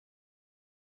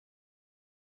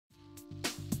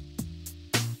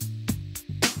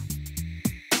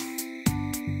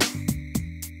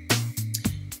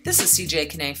This is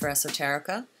CJ Kenna for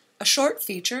Esoterica, a short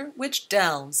feature which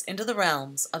delves into the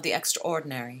realms of the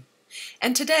extraordinary.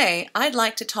 And today I'd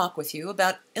like to talk with you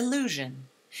about illusion,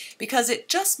 because it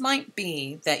just might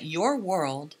be that your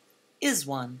world is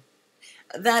one.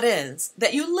 That is,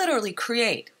 that you literally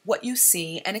create what you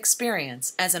see and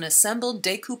experience as an assembled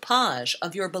decoupage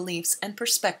of your beliefs and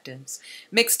perspectives,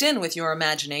 mixed in with your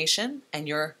imagination and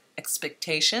your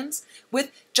expectations,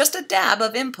 with just a dab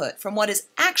of input from what is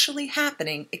actually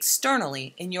happening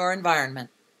externally in your environment.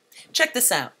 Check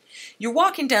this out. You're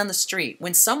walking down the street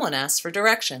when someone asks for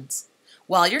directions.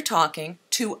 While you're talking,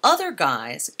 two other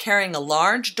guys carrying a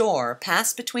large door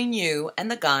pass between you and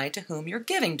the guy to whom you're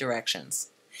giving directions.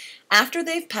 After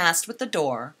they've passed with the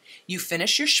door, you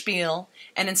finish your spiel,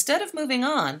 and instead of moving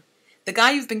on, the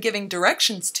guy you've been giving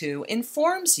directions to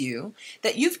informs you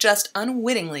that you've just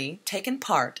unwittingly taken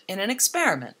part in an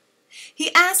experiment.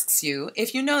 He asks you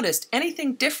if you noticed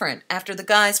anything different after the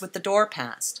guys with the door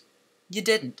passed. You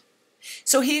didn't.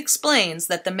 So he explains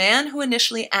that the man who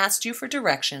initially asked you for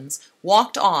directions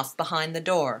walked off behind the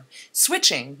door,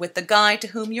 switching with the guy to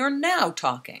whom you're now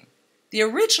talking. The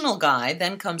original guy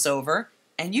then comes over,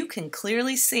 and you can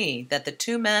clearly see that the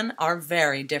two men are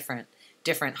very different.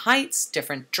 Different heights,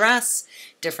 different dress,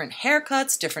 different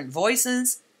haircuts, different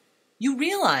voices. You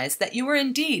realize that you were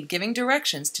indeed giving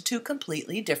directions to two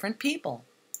completely different people,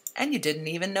 and you didn't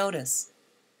even notice.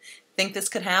 Think this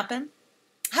could happen?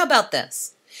 How about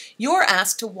this? You're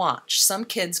asked to watch some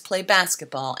kids play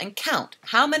basketball and count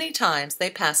how many times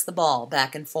they pass the ball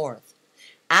back and forth.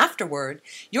 Afterward,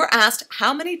 you're asked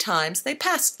how many times they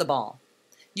passed the ball.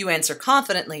 You answer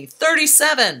confidently,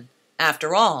 37.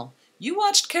 After all, you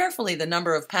watched carefully the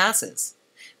number of passes.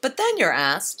 But then you're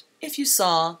asked if you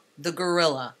saw the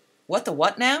gorilla. What the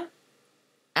what now?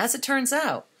 As it turns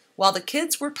out, while the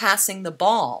kids were passing the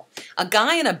ball, a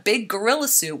guy in a big gorilla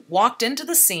suit walked into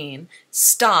the scene,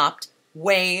 stopped,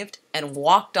 waved, and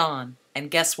walked on. And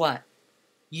guess what?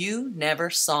 You never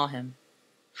saw him.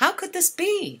 How could this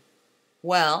be?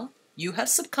 Well, you have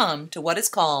succumbed to what is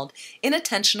called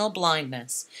inattentional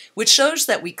blindness, which shows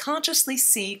that we consciously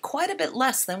see quite a bit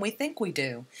less than we think we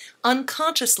do,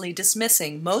 unconsciously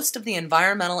dismissing most of the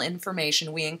environmental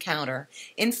information we encounter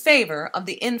in favor of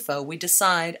the info we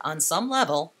decide on some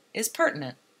level is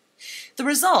pertinent. The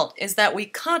result is that we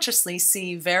consciously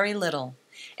see very little,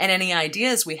 and any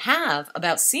ideas we have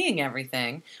about seeing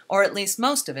everything, or at least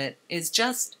most of it, is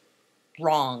just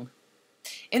wrong.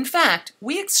 In fact,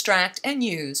 we extract and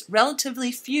use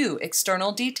relatively few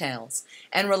external details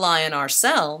and rely on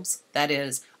ourselves, that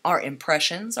is, our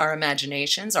impressions, our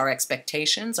imaginations, our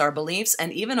expectations, our beliefs,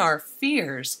 and even our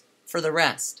fears for the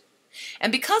rest.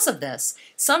 And because of this,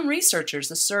 some researchers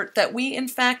assert that we in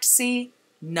fact see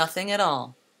nothing at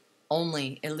all,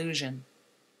 only illusion.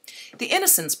 The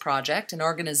Innocence Project, an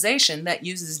organization that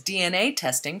uses DNA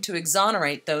testing to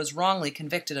exonerate those wrongly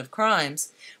convicted of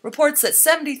crimes, reports that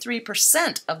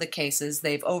 73% of the cases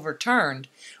they've overturned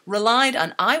relied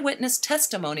on eyewitness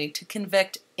testimony to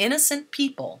convict innocent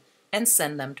people and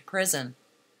send them to prison.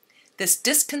 This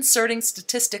disconcerting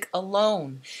statistic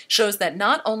alone shows that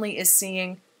not only is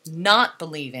seeing not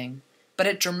believing, but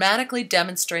it dramatically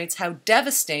demonstrates how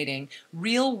devastating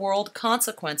real-world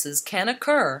consequences can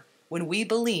occur when we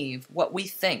believe what we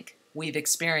think we've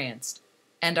experienced.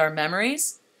 And our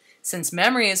memories? Since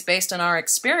memory is based on our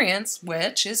experience,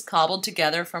 which is cobbled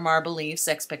together from our beliefs,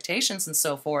 expectations, and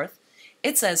so forth,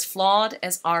 it's as flawed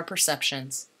as our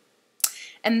perceptions.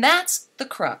 And that's the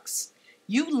crux.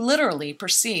 You literally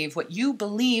perceive what you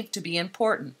believe to be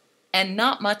important, and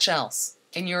not much else,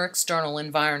 in your external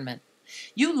environment.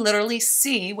 You literally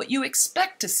see what you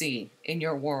expect to see in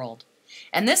your world.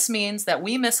 And this means that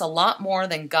we miss a lot more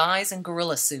than guys in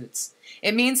gorilla suits.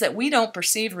 It means that we don't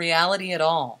perceive reality at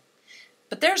all.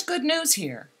 But there's good news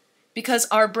here, because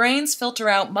our brains filter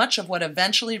out much of what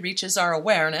eventually reaches our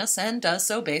awareness, and does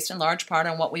so based in large part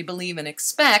on what we believe and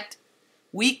expect.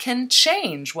 We can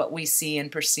change what we see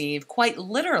and perceive quite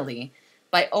literally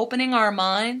by opening our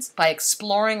minds, by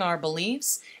exploring our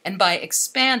beliefs, and by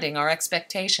expanding our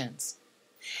expectations.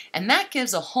 And that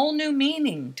gives a whole new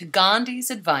meaning to Gandhi's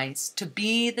advice to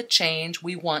be the change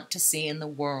we want to see in the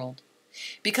world.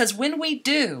 Because when we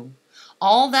do,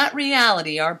 all that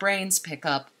reality our brains pick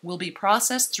up will be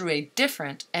processed through a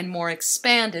different and more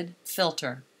expanded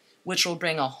filter, which will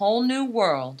bring a whole new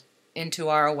world into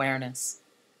our awareness.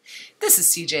 This is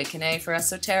CJ Kenna for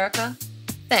Esoterica.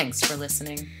 Thanks for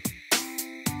listening.